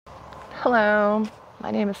Hello,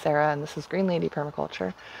 my name is Sarah and this is Green Lady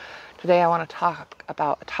Permaculture. Today I want to talk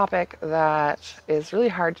about a topic that is really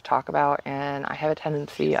hard to talk about, and I have a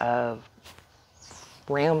tendency of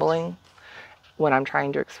rambling when I'm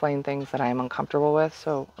trying to explain things that I am uncomfortable with.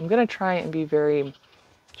 So I'm going to try and be very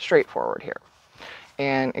straightforward here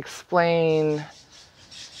and explain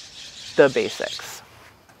the basics.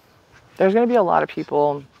 There's going to be a lot of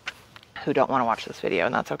people who don't want to watch this video,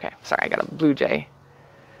 and that's okay. Sorry, I got a blue jay.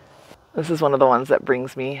 This is one of the ones that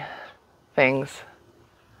brings me things.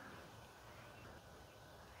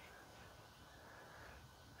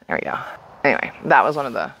 There we go. Anyway, that was one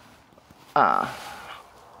of the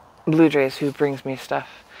blue jays who brings me stuff.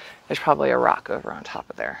 There's probably a rock over on top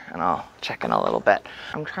of there, and I'll check in a little bit.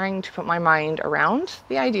 I'm trying to put my mind around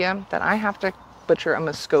the idea that I have to butcher a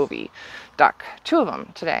Muscovy duck, 2 of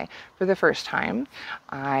them today for the first time.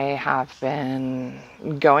 I have been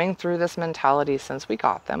going through this mentality since we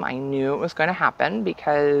got them. I knew it was going to happen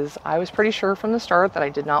because I was pretty sure from the start that I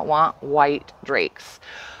did not want white drakes.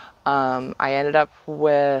 I ended up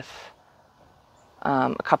with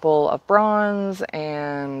a couple of bronze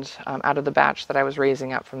and out of the batch that I was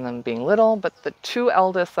raising up from them being little, but the 2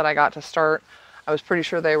 eldest that I got to start, I was pretty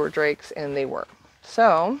sure they were drakes, and they were.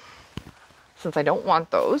 So since I don't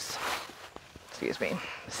want those, excuse me, I'm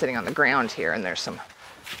sitting on the ground here, and there's some,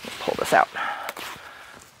 let me pull this out.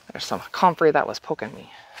 There's some comfrey that was poking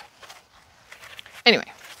me. Anyway,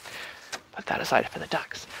 put that aside for the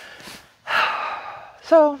ducks.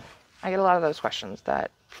 So I get a lot of those questions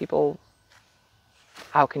that people,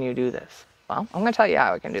 how can you do this? Well, I'm going to tell you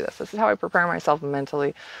how I can do this. This is how I prepare myself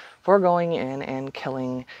mentally for going in and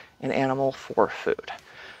killing an animal for food.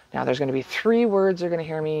 Now, there's going to be 3 words you're going to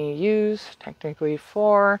hear me use, technically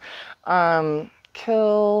 4.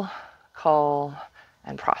 Kill, cull,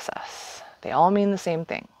 and process. They all mean the same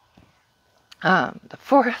thing. The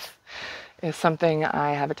 4th is something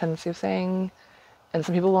I have a tendency of saying, and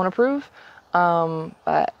some people won't approve.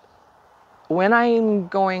 But when I'm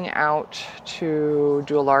going out to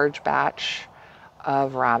do a large batch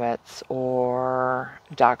of rabbits or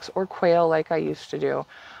ducks or quail like I used to do,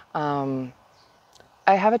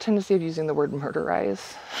 I have a tendency of using the word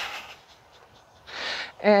murderize.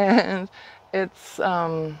 And it's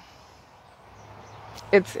a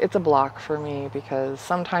block for me because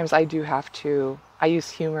sometimes I do have to, I use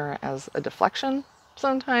humor as a deflection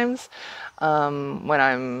sometimes when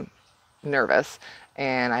I'm nervous,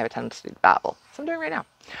 and I have a tendency to babble. So I'm doing right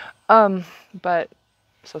now. But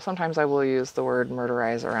so sometimes I will use the word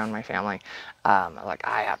murderize around my family. Like,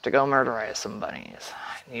 I have to go murderize some bunnies.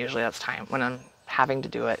 And usually that's time when I'm having to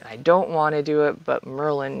do it. I don't want to do it, but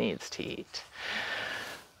Merlin needs to eat.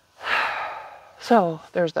 So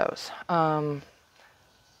there's those.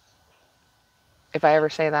 If I ever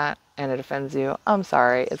say that and it offends you, I'm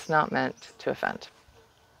sorry. It's not meant to offend.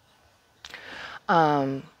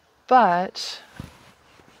 But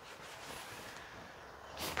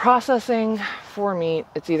processing for meat,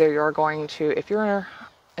 it's either you're going to, if you're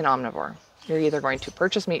an omnivore, you're either going to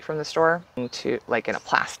purchase meat from the store, to like in a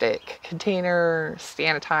plastic container,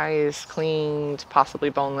 sanitized, cleaned, possibly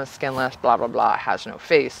boneless, skinless, blah, blah, blah, has no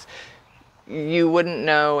face. You wouldn't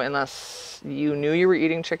know unless you knew you were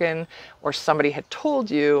eating chicken or somebody had told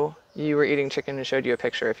you you were eating chicken and showed you a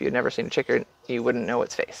picture. If you'd never seen a chicken, you wouldn't know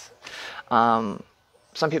its face.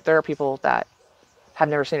 There are people that have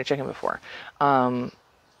never seen a chicken before.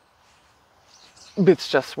 It's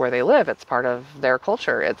just where they live. It's part of their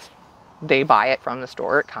culture. They buy it from the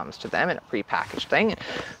store. It comes to them in a prepackaged thing. And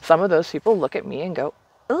some of those people look at me and go,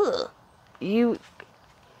 ugh, you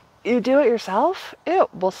do it yourself? Ew.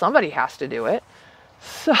 Well, somebody has to do it.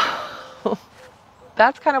 So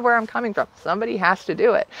that's kind of where I'm coming from. Somebody has to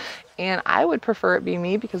do it. And I would prefer it be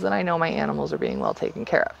me because then I know my animals are being well taken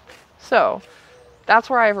care of. So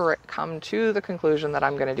that's where I've come to the conclusion that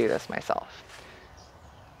I'm going to do this myself.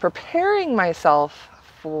 Preparing myself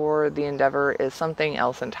for the endeavor is something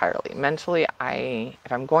else entirely. Mentally,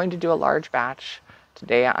 if I'm going to do a large batch,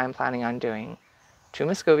 today I'm planning on doing 2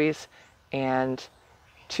 Muscovies and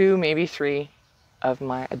 2, maybe 3 of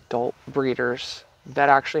my adult breeders that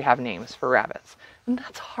actually have names for rabbits. And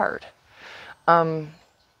that's hard. I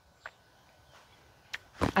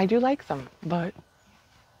do like them, but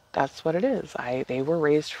that's what it is. They were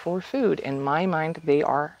raised for food. In my mind,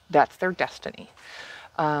 that's their destiny.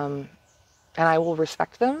 And I will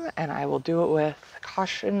respect them, and I will do it with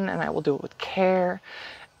caution, and I will do it with care,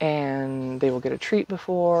 and they will get a treat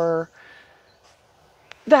before,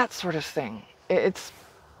 that sort of thing. It's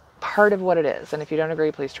part of what it is. And if you don't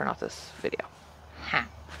agree, please turn off this video.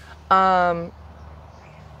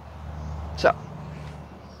 So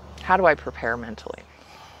how do I prepare mentally?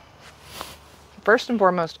 first and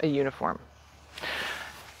foremost, a uniform.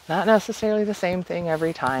 Not necessarily the same thing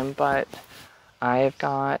every time, but I've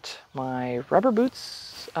got my rubber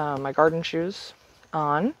boots, my garden shoes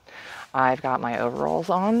on. I've got my overalls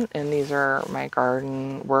on, and these are my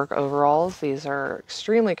garden work overalls. These are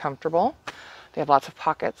extremely comfortable. They have lots of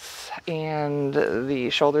pockets, and the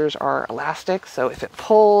shoulders are elastic, so if it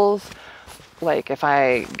pulls, like if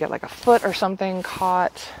I get like a foot or something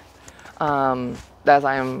caught as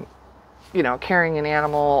I'm, you know, carrying an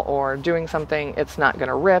animal or doing something, it's not going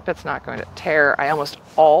to rip, it's not going to tear. I almost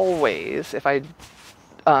always, if I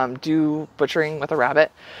do butchering with a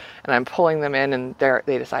rabbit and I'm pulling them in and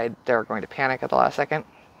they decide they're going to panic at the last second,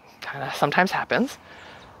 kind of sometimes happens,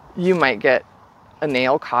 you might get a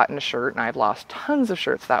nail caught in a shirt, and I've lost tons of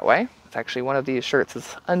shirts that way. It's actually one of these shirts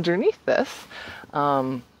is underneath this.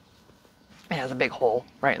 It has a big hole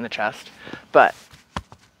right in the chest, but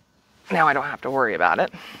now I don't have to worry about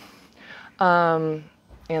it. And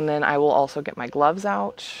then I will also get my gloves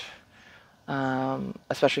out,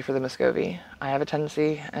 especially for the Muscovy. I have a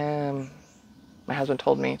tendency, my husband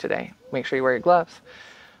told me today, make sure you wear your gloves.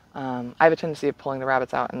 I have a tendency of pulling the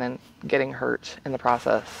rabbits out and then getting hurt in the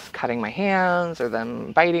process, cutting my hands or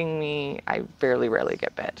them biting me. I rarely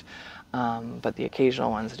get bit, but the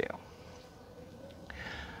occasional ones do.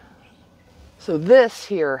 So this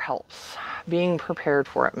here helps, being prepared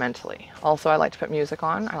for it mentally. Also, I like to put music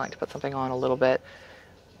on. I like to put something on a little bit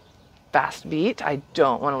fast beat. I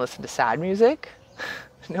don't want to listen to sad music.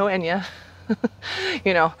 No Enya.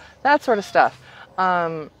 You know, that sort of stuff.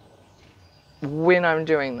 When I'm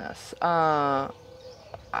doing this, a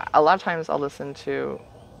lot of times I'll listen to,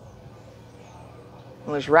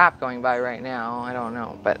 well, there's rap going by right now, I don't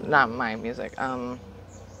know, but not my music.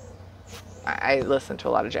 I listen to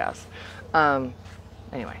a lot of jazz.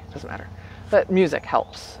 Anyway, doesn't matter. But music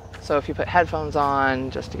helps. So if you put headphones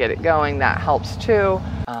on just to get it going, that helps too.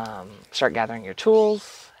 Start gathering your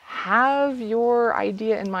tools. Have your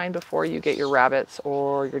idea in mind before you get your rabbits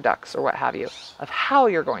or your ducks or what have you of how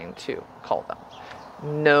you're going to cull them.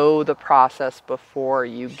 Know the process before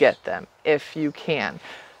you get them, if you can.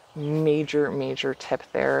 Major tip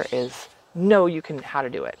there is know how to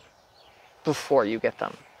do it before you get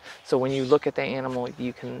them. So when you look at the animal,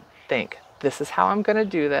 you can think, this is how I'm going to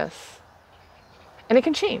do this. And it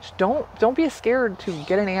can change. Don't be scared to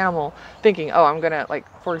get an animal thinking, oh, I'm going to, like,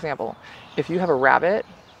 for example, if you have a rabbit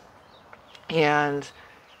and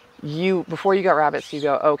before you got rabbits, you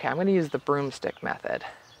go, okay, I'm going to use the broomstick method.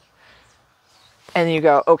 And you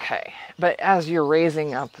go, okay. But as you're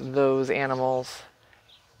raising up those animals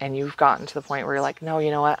and you've gotten to the point where you're like, no,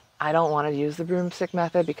 you know what? I don't want to use the broomstick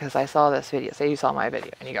method because I saw this video. Say you saw my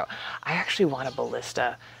video and you go, I actually want a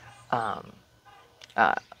ballista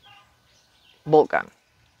bolt gun,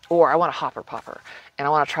 or I want a hopper popper and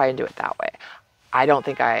I want to try and do it that way. I don't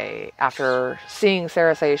think after seeing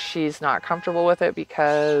Sarah say she's not comfortable with it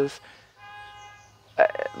because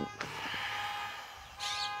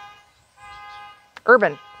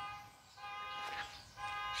urban.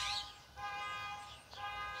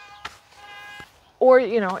 Or,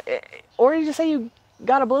 you know, or you just say you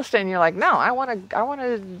got a ballista and you're like, no, I want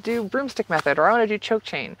to do broomstick method, or I want to do choke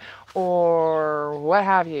chain, or what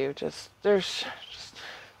have you. Everybody's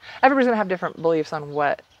going to have different beliefs on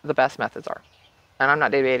what the best methods are. And I'm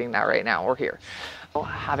not debating that right now. We're here.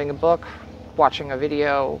 Having a book, watching a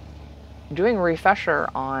video, doing a refresher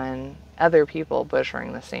on other people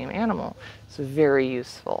butchering the same animal is very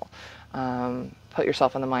useful. Put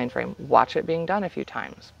yourself in the mind frame. Watch it being done a few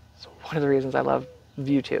times. So one of the reasons I love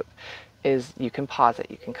YouTube is you can pause it.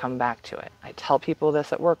 You can come back to it. I tell people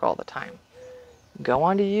this at work all the time. Go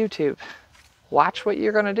onto YouTube. Watch what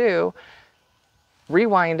you're going to do.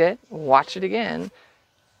 Rewind it. Watch it again.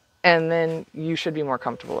 And then you should be more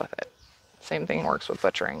comfortable with it. Same thing works with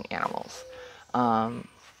butchering animals.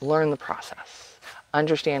 Learn the process.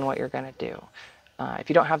 Understand what you're going to do.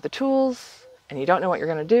 If you don't have the tools and you don't know what you're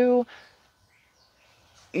going to do,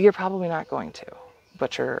 you're probably not going to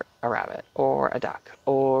butcher a rabbit or a duck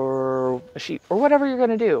or a sheep or whatever you're going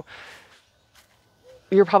to do.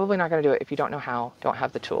 You're probably not going to do it if you don't know how, don't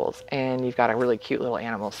have the tools, and you've got a really cute little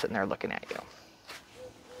animal sitting there looking at you.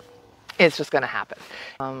 It's just going to happen.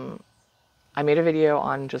 I made a video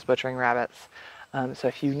on just butchering rabbits. So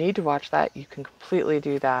if you need to watch that, you can completely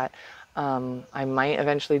do that. I might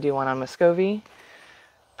eventually do one on Muscovy.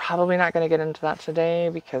 Probably not going to get into that today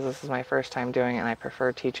because this is my first time doing it and I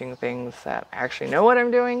prefer teaching things that I actually know what I'm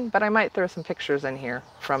doing, but I might throw some pictures in here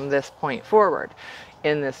from this point forward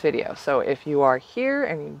in this video. So if you are here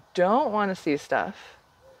and you don't want to see stuff,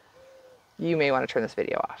 you may want to turn this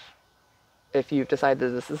video off. If you've decided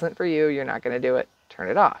this isn't for you, you're not going to do it, turn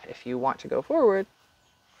it off. If you want to go forward,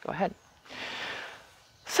 go ahead.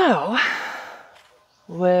 So,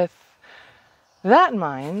 with that in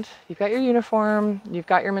mind, you've got your uniform, you've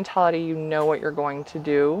got your mentality, you know what you're going to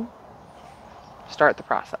do. Start the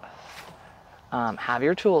process. Have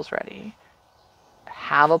your tools ready.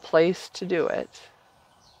 Have a place to do it.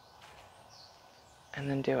 And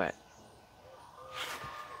then do it.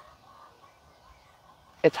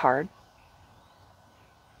 It's hard.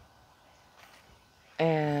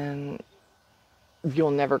 And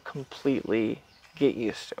you'll never completely get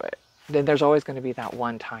used to it. Then there's always going to be that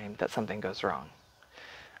one time that something goes wrong.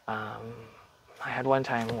 I had one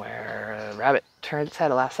time where a rabbit turned its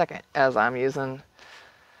head the last second as I'm using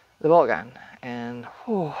the bolt gun, and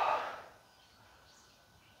whew,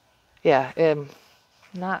 yeah,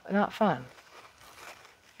 not fun.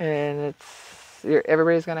 And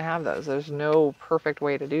everybody's going to have those. There's no perfect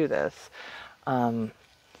way to do this. I'm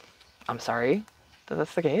sorry that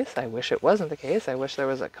that's the case. I wish it wasn't the case. I wish there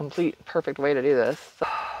was a complete perfect way to do this.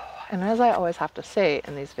 And as I always have to say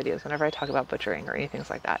in these videos, whenever I talk about butchering or anything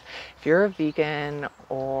like that, if you're a vegan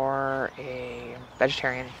or a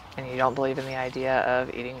vegetarian and you don't believe in the idea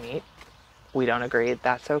of eating meat, we don't agree.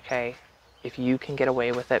 That's okay. If you can get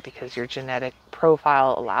away with it because your genetic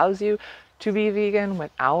profile allows you to be vegan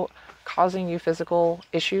without causing you physical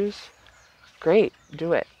issues, great,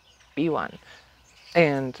 do it. Be one.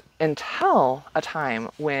 And until a time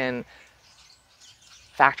when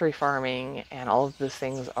factory farming and all of those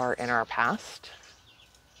things are in our past,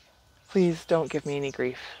 please don't give me any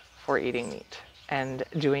grief for eating meat and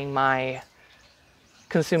doing my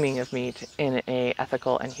consuming of meat in a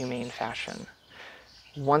ethical and humane fashion.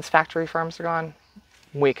 Once factory farms are gone,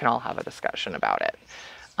 we can all have a discussion about it.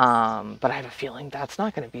 But I have a feeling that's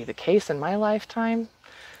not going to be the case in my lifetime,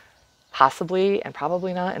 possibly and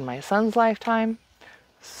probably not in my son's lifetime.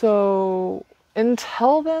 So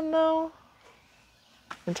until then,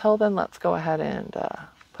 let's go ahead and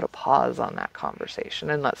put a pause on that conversation,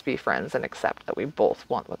 and let's be friends and accept that we both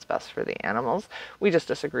want what's best for the animals. We just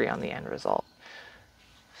disagree on the end result.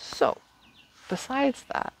 So, besides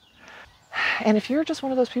that, and if you're just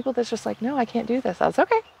one of those people that's just like, no, I can't do this, that's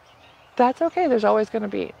okay. That's okay. There's always going to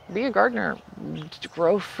be a gardener,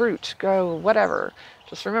 grow fruit, grow whatever.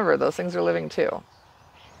 Just remember, those things are living too.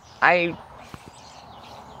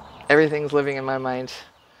 Everything's living in my mind.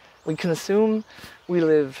 We consume, we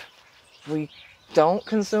live. We don't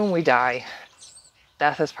consume, we die.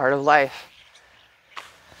 Death is part of life.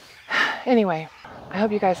 Anyway, I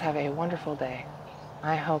hope you guys have a wonderful day.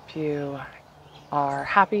 I hope you are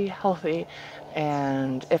happy, healthy,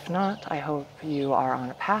 and if not, I hope you are on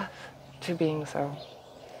a path to being so.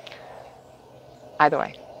 Either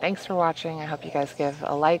way, thanks for watching. I hope you guys give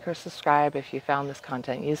a like or subscribe if you found this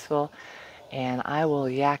content useful, and I will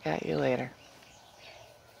yak at you later.